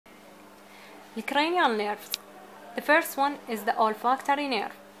The cranial nerves. The first one is the olfactory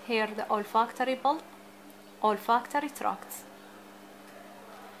nerve. Here the olfactory bulb, olfactory tracts.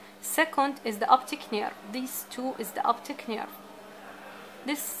 Second is the optic nerve. These two is the optic nerve.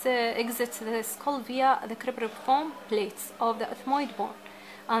 This exits the skull via the cribriform plates of the ethmoid bone,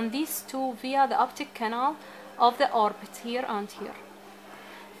 and these two via the optic canal of the orbit here and here.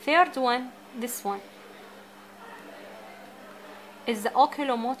 Third one, this one, is the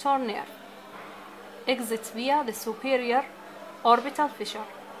oculomotor nerve. Exits via the superior orbital fissure.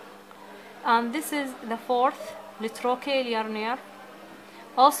 And this is the fourth, the trochlear nerve.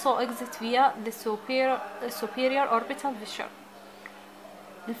 Also exits via the superior orbital fissure.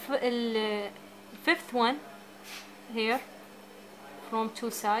 The fifth one here from two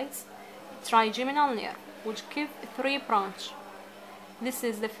sides, trigeminal nerve, which give three branches. This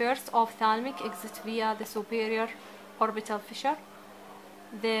is the first ophthalmic, exit via the superior orbital fissure,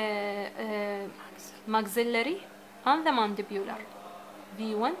 the maxillary and the mandibular.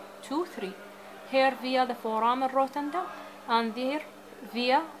 V1, 2, 3. Here via the foramen rotunda, and there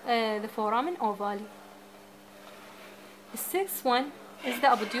via the foramen ovale. The sixth one is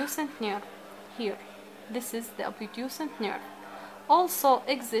the abducent nerve. Here, this is the abducent nerve. Also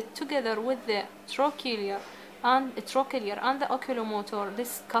exit together with the trochlear and the oculomotor.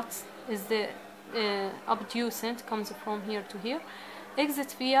 This cut is the abducent, comes from here to here.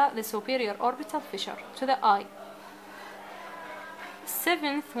 Exit via the superior orbital fissure to the eye.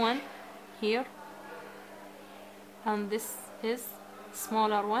 Seventh one here, and this is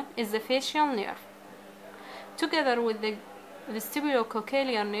smaller one, is the facial nerve. Together with the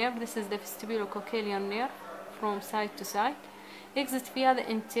vestibulocochlear nerve, this is the vestibulocochlear nerve from side to side, exit via the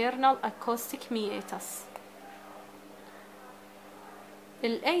internal acoustic meatus.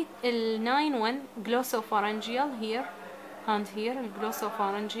 The 9 one, glossopharyngeal, here and here,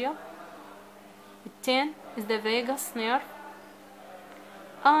 glossopharyngeal. The 10 is the vagus nerve,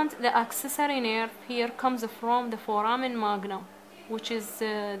 and the accessory nerve here comes from the foramen magnum, which is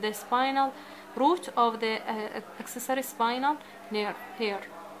the spinal root of the accessory spinal nerve here.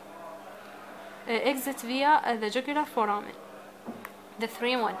 Exit via the jugular foramen. The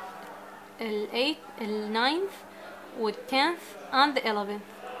 3 one, the 8th, the 9th, with 10th and the 11th.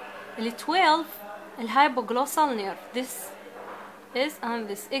 The 12, the hypoglossal nerve. This is, and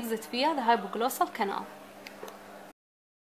this exit via the hypoglossal canal.